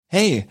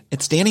Hey,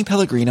 it's Danny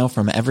Pellegrino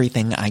from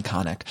Everything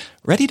Iconic.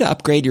 Ready to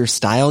upgrade your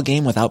style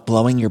game without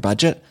blowing your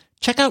budget?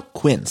 Check out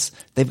Quince.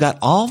 They've got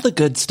all the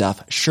good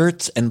stuff,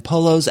 shirts and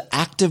polos,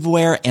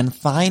 activewear, and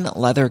fine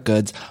leather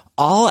goods,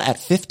 all at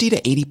 50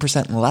 to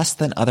 80% less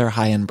than other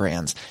high-end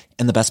brands.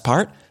 And the best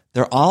part?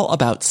 They're all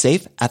about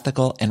safe,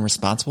 ethical, and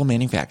responsible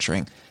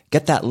manufacturing.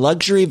 Get that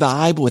luxury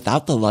vibe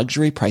without the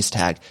luxury price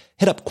tag.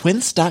 Hit up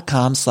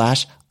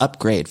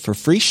quince.com/upgrade for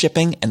free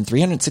shipping and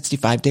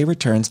 365-day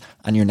returns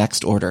on your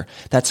next order.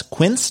 That's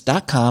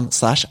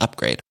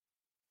quince.com/upgrade.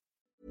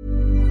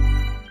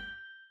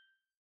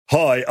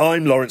 Hi,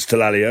 I'm Lawrence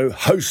Dallaglio,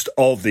 host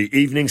of the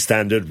Evening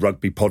Standard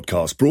Rugby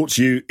Podcast, brought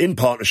to you in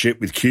partnership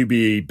with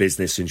QBE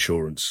Business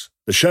Insurance.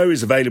 The show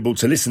is available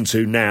to listen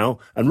to now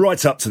and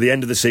right up to the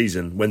end of the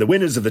season, when the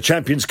winners of the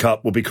Champions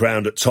Cup will be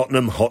crowned at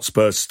Tottenham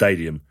Hotspur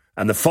Stadium,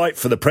 and the fight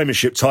for the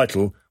Premiership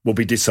title will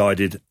be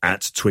decided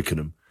at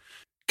Twickenham.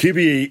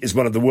 QBE is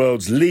one of the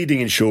world's leading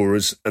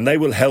insurers, and they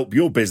will help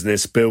your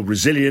business build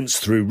resilience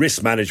through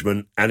risk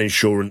management and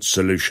insurance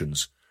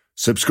solutions.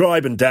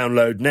 Subscribe and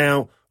download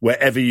now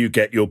wherever you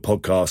get your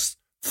podcasts.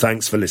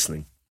 Thanks for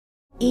listening.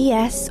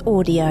 ES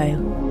Audio.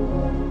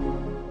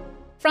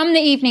 From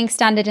the Evening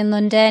Standard in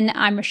London,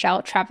 I'm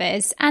Rochelle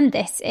Travers, and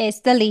this is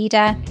The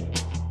Leader.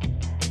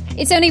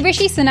 It's only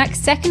Rishi Sunak's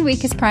second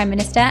week as Prime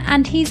Minister,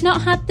 and he's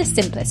not had the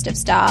simplest of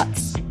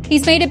starts.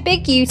 He's made a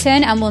big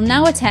U-turn and will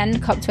now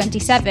attend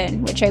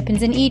COP27, which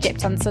opens in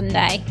Egypt on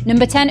Sunday.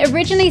 Number 10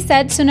 originally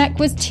said Sunak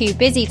was too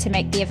busy to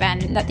make the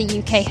event that the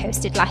UK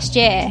hosted last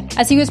year,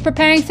 as he was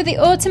preparing for the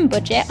autumn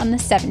budget on the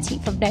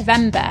 17th of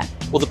November.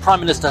 Well, the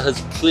Prime Minister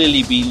has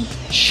clearly been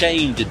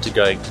shamed into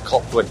going to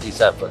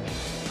COP27.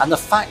 And the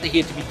fact that he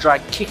had to be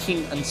dragged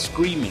kicking and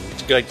screaming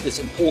to go to this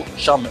important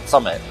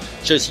summit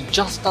shows he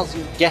just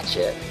doesn't get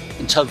it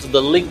in terms of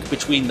the link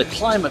between the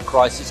climate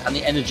crisis and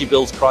the energy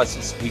bills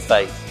crisis we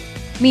face.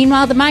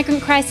 Meanwhile, the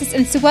migrant crisis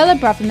and Suella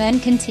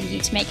Braverman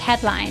continue to make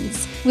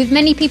headlines, with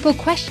many people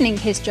questioning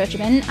his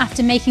judgment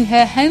after making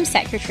her Home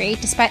Secretary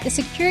despite the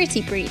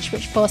security breach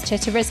which forced her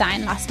to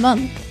resign last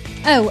month.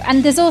 Oh,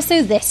 and there's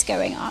also this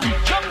going on.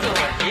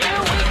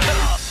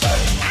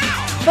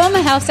 Former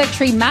Health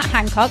Secretary Matt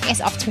Hancock is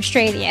off to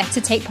Australia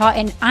to take part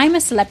in I'm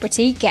a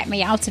Celebrity, Get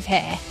Me Out of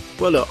Here.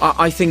 Well, look,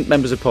 I think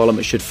members of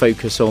Parliament should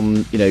focus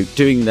on,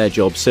 doing their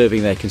job,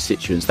 serving their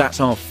constituents. That's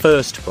our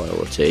first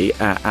priority.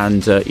 I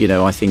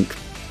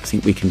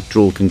think we can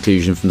draw a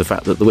conclusion from the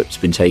fact that the whip's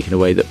been taken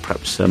away that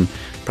perhaps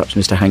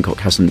Mr Hancock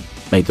hasn't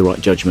made the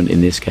right judgment in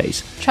this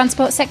case.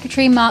 Transport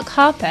Secretary Mark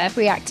Harper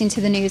reacting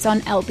to the news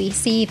on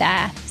LBC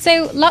there.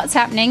 So lots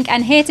happening,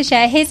 and here to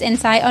share his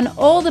insight on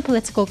all the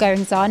political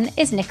goings-on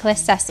is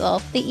Nicholas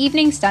Cecil, the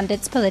Evening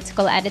Standard's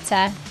political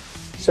editor.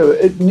 So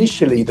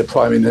initially the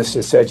Prime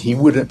Minister said he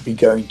wouldn't be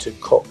going to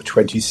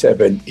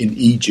COP27 in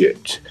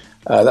Egypt.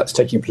 That's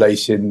taking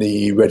place in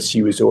the Red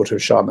Sea resort of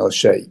Sharm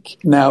el-Sheikh.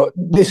 Now,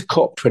 this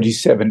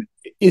COP27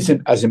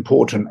 isn't as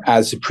important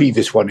as the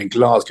previous one in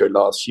Glasgow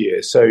last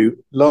year. So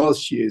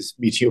last year's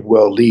meeting of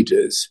world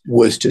leaders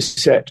was to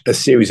set a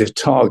series of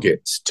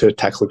targets to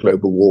tackle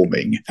global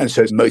warming. And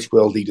so most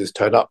world leaders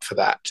turned up for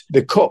that.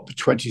 The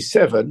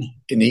COP27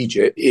 in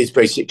Egypt is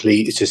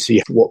basically to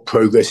see what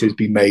progress has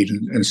been made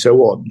and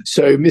so on.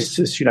 So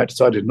Mr. Sunak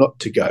decided not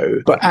to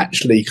go. But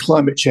actually,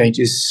 climate change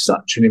is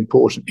such an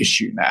important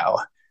issue now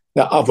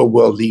that other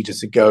world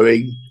leaders are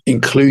going,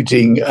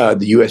 including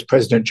the US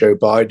President Joe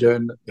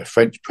Biden, the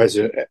French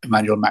President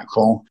Emmanuel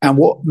Macron. And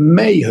what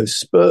may have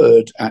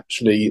spurred,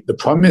 actually, the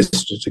Prime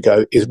Minister to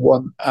go is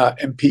one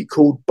MP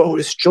called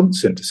Boris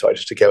Johnson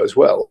decided to go as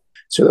well.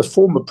 So the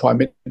former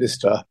Prime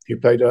Minister, who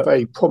played a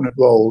very prominent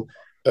role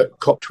at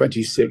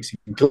COP26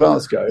 in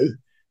Glasgow,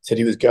 said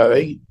he was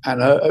going.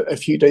 And a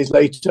few days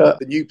later,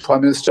 the new Prime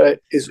Minister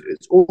is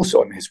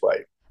also on his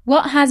way.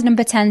 What has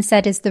Number 10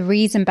 said is the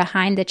reason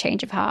behind the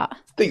change of heart? I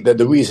think that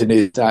the reason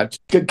is that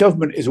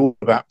government is all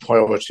about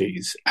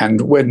priorities.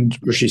 And when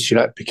Rishi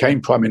Sunak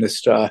became Prime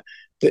Minister,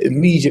 the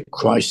immediate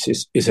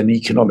crisis is an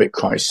economic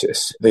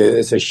crisis.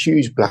 There's a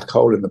huge black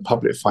hole in the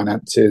public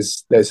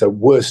finances. There's a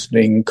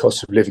worsening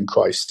cost of living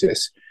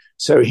crisis.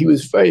 So he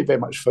was very, very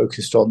much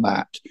focused on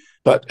that.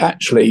 But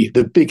actually,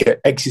 the bigger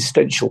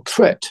existential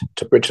threat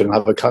to Britain and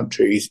other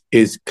countries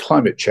is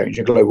climate change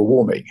and global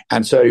warming.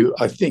 And so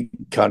I think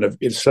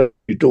it slowly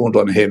dawned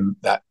on him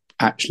that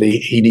actually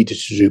he needed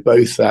to do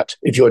both. That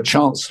if you're a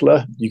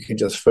chancellor, you can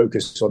just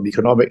focus on the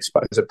economics,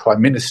 but as a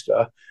prime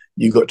minister,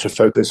 you've got to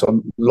focus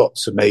on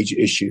lots of major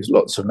issues,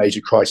 lots of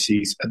major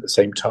crises at the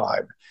same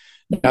time.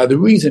 Now, the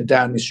reason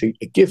Downing Street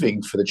are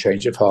giving for the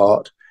change of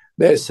heart,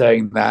 they're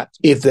saying that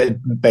if they'd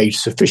made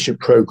sufficient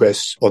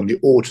progress on the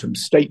autumn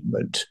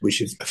statement,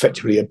 which is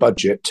effectively a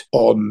budget,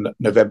 on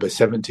November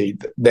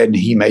 17th, then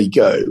he may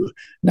go.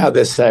 Now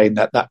they're saying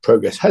that that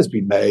progress has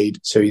been made,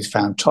 so he's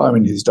found time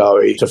in his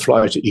diary to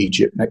fly to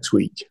Egypt next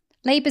week.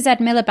 Labour's Ed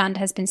Miliband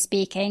has been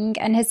speaking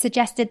and has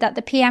suggested that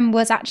the PM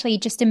was actually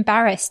just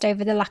embarrassed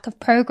over the lack of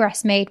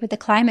progress made with the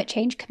climate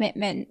change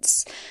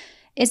commitments.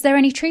 Is there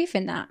any truth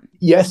in that?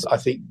 Yes, I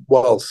think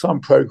while some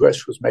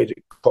progress was made at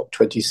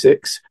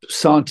COP26,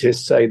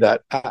 scientists say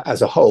that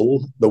as a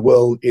whole, the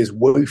world is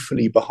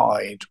woefully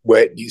behind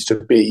where it needs to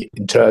be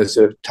in terms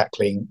of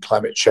tackling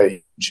climate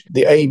change.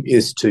 The aim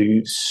is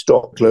to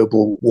stop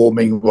global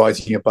warming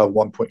rising above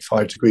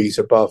 1.5 degrees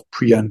above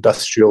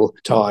pre-industrial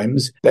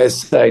times. They're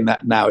saying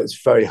that now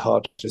it's very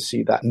hard to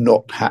see that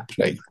not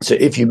happening. So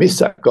if you miss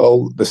that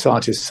goal, the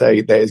scientists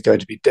say there is going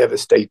to be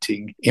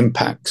devastating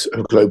impacts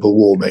of global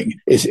warming.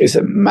 It's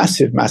a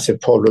massive, massive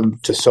problem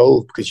to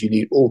solve because you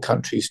need all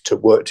countries to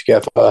work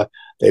together.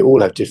 They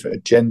all have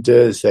different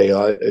agendas. They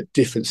are at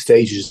different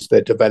stages of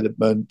their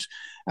development.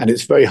 And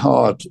it's very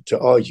hard to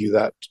argue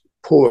that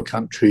poorer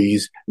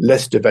countries,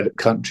 less developed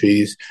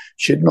countries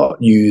should not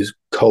use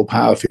coal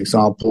power, for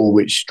example,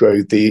 which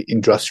drove the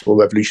Industrial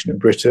Revolution in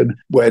Britain,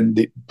 when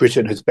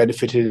Britain has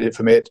benefited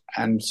from it.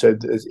 And so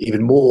there's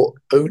even more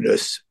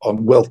onus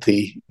on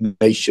wealthy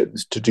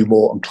nations to do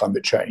more on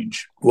climate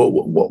change. Well,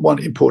 one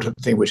important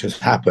thing which has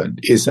happened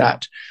is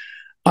that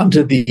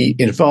under the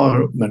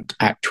Environment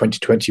Act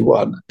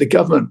 2021, the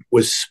government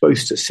was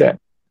supposed to set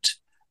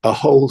a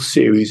whole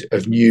series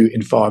of new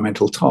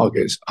environmental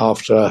targets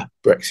after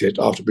Brexit,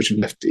 after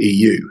Britain left the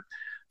EU.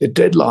 The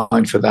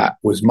deadline for that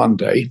was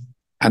Monday,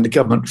 and the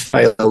government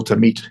failed to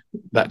meet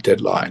that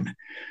deadline.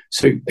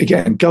 So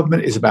again,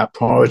 government is about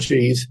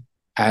priorities,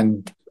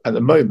 and at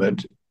the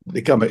moment,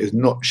 the government is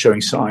not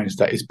showing signs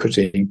that it's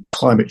putting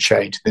climate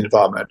change and the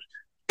environment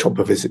top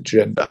of its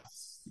agenda.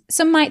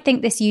 Some might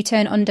think this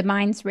U-turn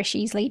undermines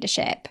Rishi's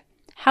leadership.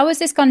 How has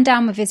this gone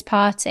down with his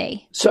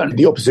party? Certainly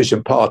the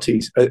opposition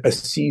parties are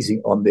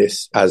seizing on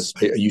this as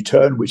a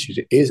U-turn, which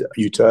it is a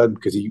U-turn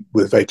because he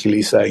was very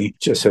clearly saying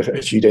just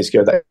a few days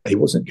ago that he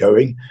wasn't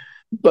going.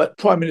 But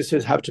prime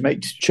ministers have to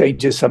make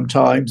changes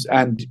sometimes,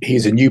 and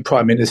he's a new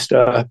prime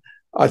minister.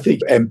 I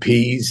think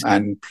MPs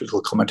and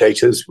political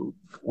commentators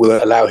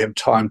will allow him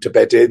time to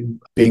bed in.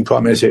 Being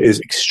prime minister is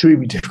an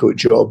extremely difficult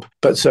job,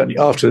 but certainly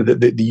after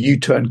the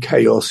U-turn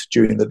chaos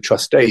during the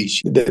Truss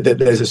stage,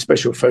 there's a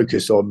special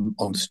focus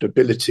on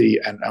stability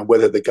and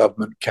whether the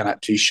government can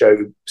actually show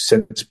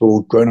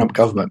sensible grown-up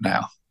government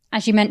now.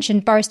 As you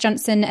mentioned, Boris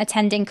Johnson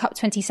attending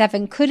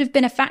COP27 could have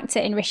been a factor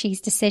in Rishi's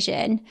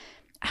decision.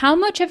 How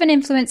much of an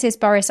influence is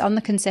Boris on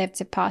the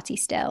Conservative Party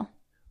still?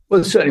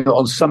 Well, certainly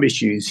on some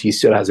issues, he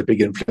still has a big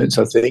influence.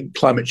 I think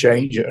climate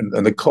change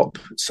and the COP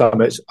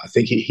summit, I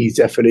think he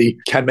definitely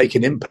can make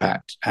an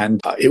impact. And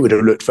it would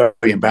have looked very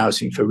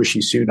embarrassing for Rishi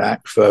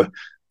Sunak, for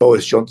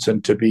Boris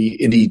Johnson to be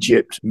in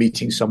Egypt,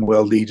 meeting some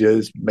world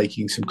leaders,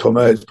 making some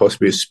comments,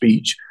 possibly a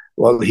speech,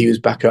 while he was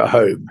back at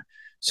home.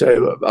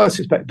 So I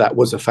suspect that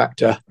was a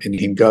factor in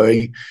him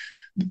going.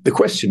 The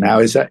question now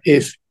is that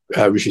if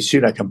Rishi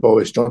Sunak and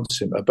Boris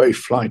Johnson are both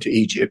flying to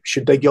Egypt,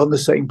 should they go on the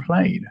same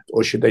plane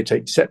or should they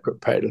take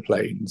separate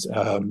planes?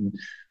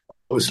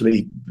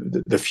 Obviously,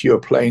 the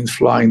fewer planes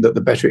flying, the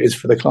better it is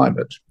for the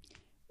climate.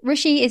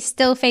 Rishi is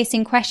still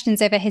facing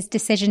questions over his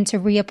decision to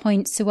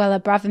reappoint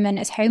Suella Braverman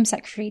as Home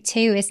Secretary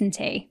too, isn't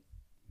he?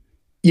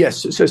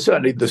 Yes, so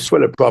certainly the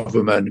Suella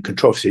Braverman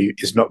controversy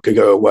is not going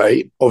to go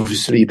away.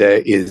 Obviously,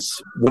 there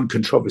is one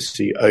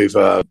controversy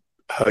over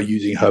her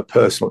using her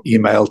personal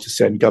email to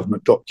send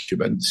government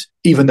documents,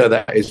 even though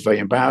that is very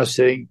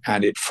embarrassing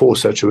and it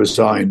forced her to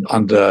resign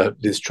under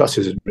Liz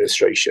Truss's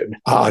administration.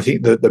 I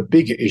think that the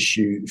bigger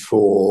issue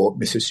for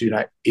Mrs.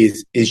 Sunak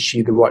is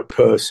she the right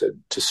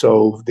person to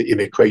solve the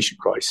immigration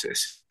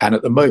crisis? And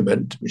at the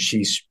moment,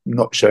 she's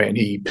not showing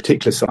any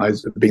particular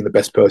signs of being the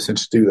best person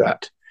to do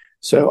that.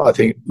 So I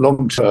think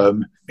long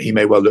term, he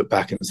may well look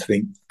back and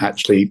think,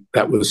 actually,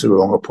 that was the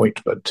wrong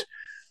appointment.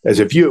 There's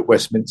a view at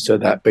Westminster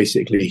that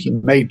basically he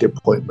made the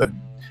appointment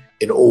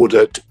in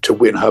order to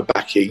win her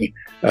backing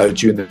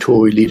during the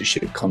Tory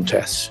leadership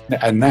contest.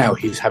 And now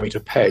he's having to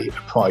pay a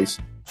price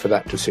for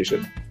that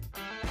decision.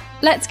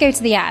 Let's go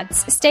to the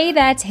ads. Stay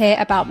there to hear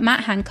about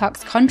Matt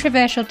Hancock's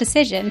controversial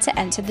decision to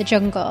enter the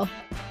jungle.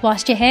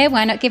 Whilst you're here,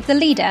 why not give the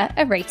leader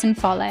a rate and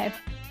follow?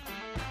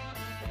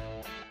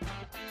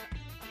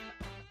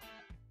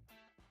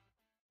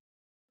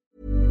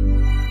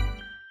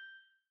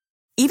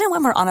 Even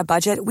when we're on a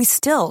budget, we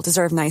still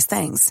deserve nice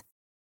things.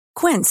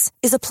 Quince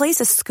is a place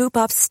to scoop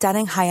up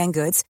stunning high-end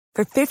goods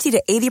for 50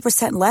 to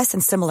 80% less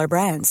than similar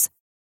brands.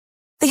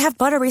 They have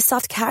buttery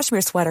soft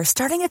cashmere sweaters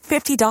starting at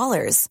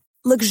 $50,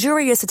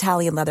 luxurious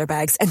Italian leather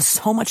bags, and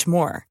so much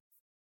more.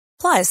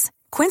 Plus,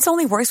 Quince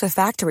only works with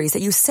factories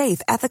that use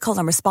safe, ethical,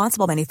 and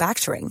responsible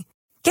manufacturing.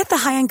 Get the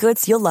high-end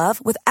goods you'll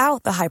love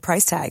without the high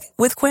price tag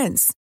with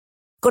Quince.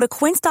 Go to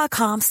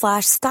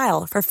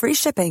quince.com/style for free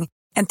shipping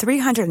and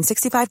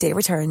 365-day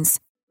returns.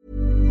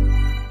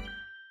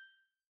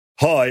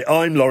 Hi,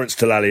 I'm Lawrence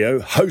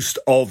Dallaglio, host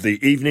of the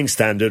Evening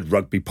Standard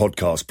Rugby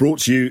Podcast, brought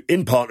to you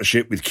in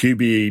partnership with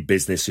QBE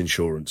Business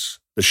Insurance.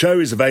 The show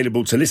is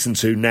available to listen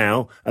to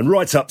now and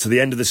right up to the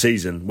end of the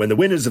season, when the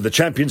winners of the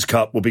Champions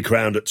Cup will be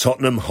crowned at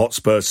Tottenham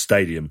Hotspur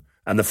Stadium,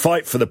 and the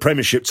fight for the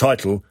Premiership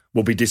title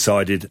will be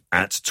decided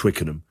at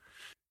Twickenham.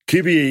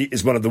 QBE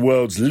is one of the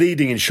world's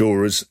leading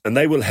insurers, and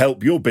they will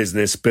help your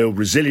business build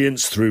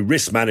resilience through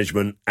risk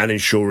management and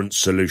insurance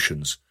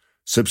solutions.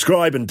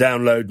 Subscribe and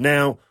download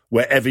now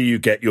wherever you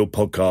get your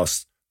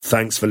podcasts.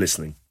 Thanks for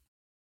listening.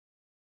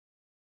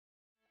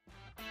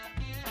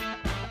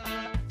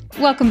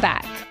 Welcome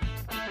back.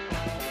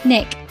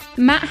 Nick,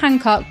 Matt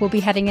Hancock will be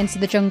heading into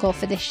the jungle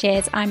for this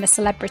year's I'm a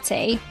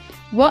Celebrity.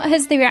 What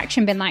has the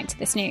reaction been like to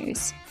this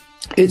news?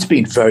 It's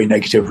been very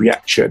negative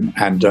reaction,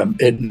 and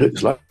it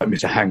looks like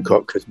Mr.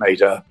 Hancock has made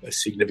a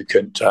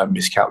significant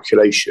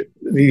miscalculation.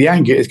 The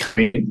anger is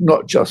coming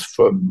not just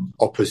from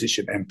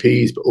opposition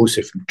MPs, but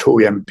also from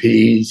Tory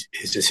MPs.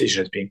 His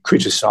decision has been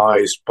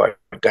criticised by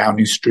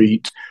Downing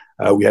Street.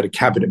 We had a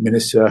cabinet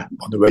minister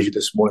on the radio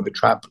this morning, the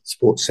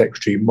Transport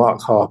Secretary,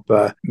 Mark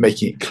Harper,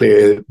 making it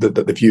clear that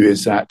the view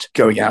is that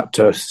going out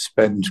to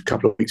spend a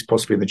couple of weeks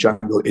possibly in the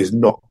jungle is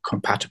not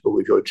compatible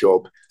with your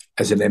job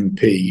as an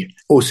MP.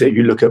 Also, if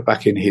you look at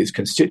back in his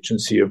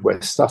constituency of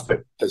West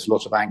Suffolk, there's a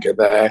lot of anger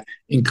there,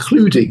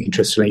 including,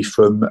 interestingly,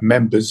 from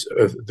members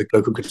of the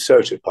local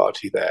Conservative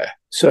Party there.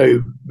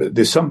 So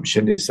the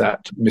assumption is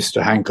that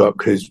Mr.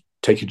 Hancock has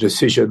taken a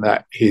decision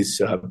that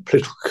his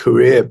political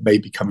career may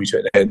be coming to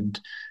an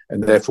end,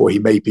 and therefore he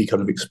may be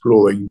kind of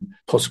exploring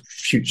possible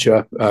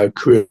future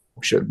career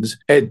options.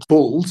 Ed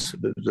Balls,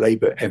 the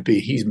Labour MP,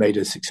 he's made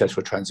a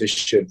successful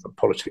transition from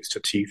politics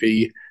to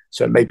TV,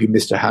 so maybe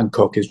Mr.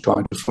 Hancock is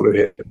trying to follow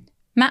him.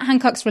 Matt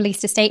Hancock's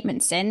released a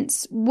statement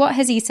since. What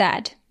has he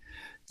said?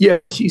 Yeah,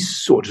 he's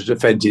sought to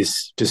defend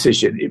his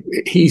decision.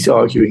 He's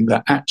arguing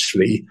that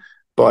actually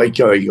by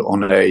going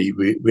on a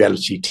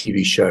reality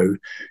TV show,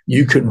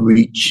 you can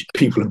reach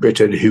people in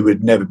Britain who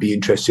would never be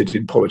interested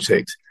in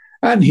politics.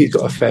 And he's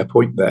got a fair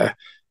point there.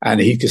 And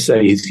he could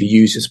say he could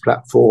use his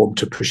platform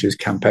to push his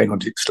campaign on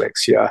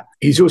dyslexia.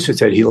 He's also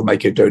said he'll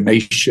make a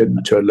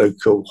donation to a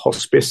local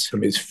hospice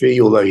from his fee,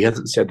 although he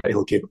hasn't said that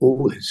he'll give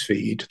all his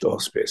fee to the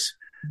hospice.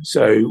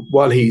 So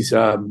while he's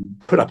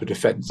put up a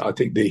defence, I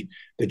think the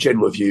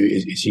general view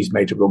is he's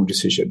made a wrong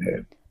decision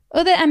here.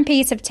 Other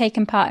MPs have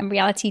taken part in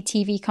reality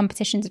TV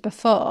competitions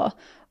before.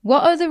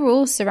 What are the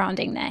rules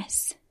surrounding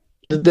this?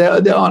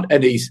 There aren't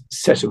any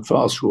set and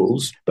fast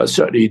rules, but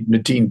certainly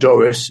Nadine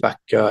Dorris, back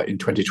in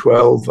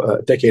 2012,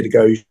 a decade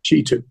ago,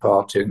 she took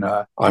part in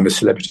I'm a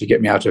Celebrity, Get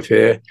Me Out of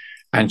Here,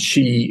 and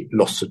she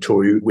lost the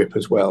Tory whip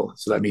as well.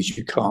 So that means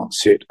you can't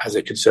sit as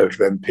a Conservative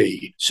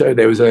MP. So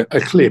there was a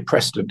clear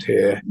precedent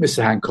here.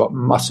 Mr. Hancock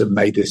must have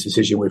made this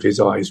decision with his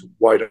eyes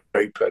wide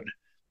open,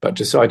 but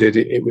decided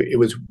it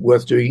was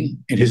worth doing,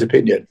 in his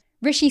opinion.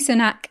 Rishi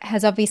Sunak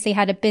has obviously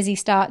had a busy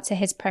start to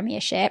his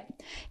premiership.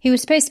 He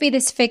was supposed to be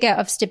this figure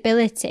of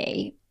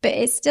stability, but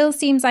it still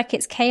seems like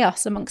it's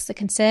chaos amongst the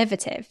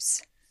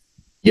Conservatives.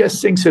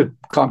 Yes, things have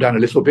calmed down a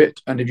little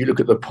bit. And if you look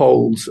at the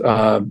polls,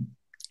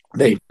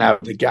 they've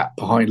narrowed the gap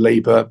behind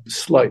Labour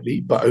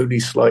slightly, but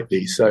only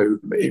slightly. So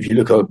if you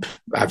look at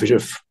average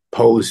of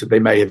polls, they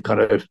may have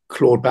kind of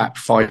clawed back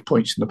 5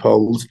 points in the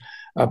polls.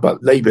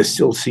 But Labour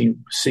still seems,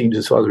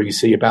 as far as we can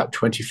see, about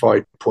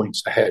 25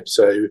 points ahead.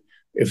 So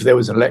if there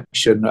was an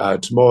election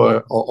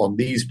tomorrow on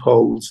these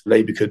polls,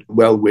 Labour could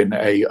well win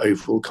a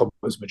overall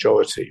Commons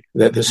majority.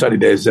 Certainly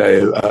there's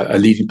a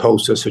leading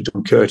pollster, Sir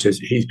John Curtis.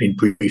 He's been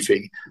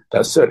briefing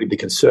that certainly the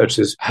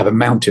Conservatives have a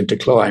mountain to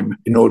climb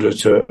in order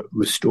to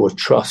restore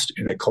trust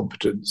in their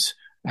competence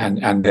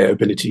and their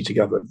ability to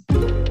govern.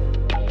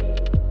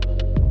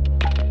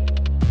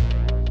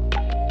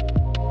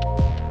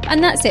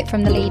 And that's it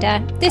from The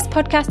Leader. This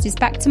podcast is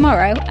back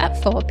tomorrow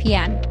at 4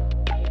 p.m.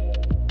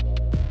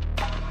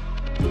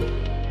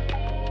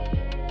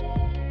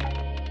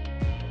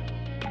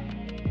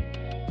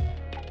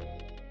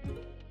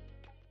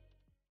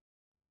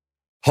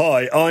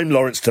 Hi, I'm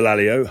Lawrence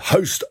Dallaglio,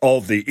 host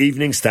of the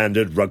Evening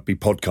Standard Rugby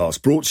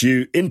Podcast, brought to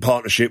you in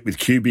partnership with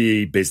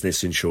QBE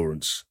Business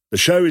Insurance. The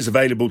show is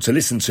available to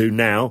listen to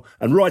now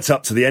and right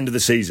up to the end of the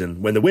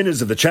season, when the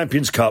winners of the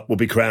Champions Cup will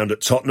be crowned at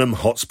Tottenham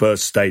Hotspur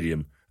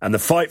Stadium, and the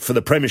fight for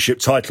the Premiership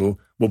title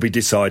will be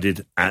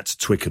decided at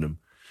Twickenham.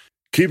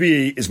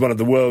 QBE is one of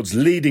the world's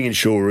leading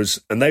insurers,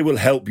 and they will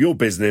help your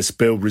business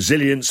build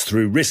resilience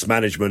through risk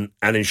management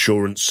and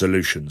insurance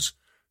solutions.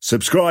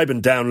 Subscribe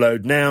and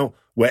download now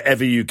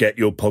wherever you get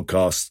your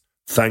podcasts.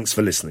 Thanks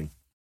for listening.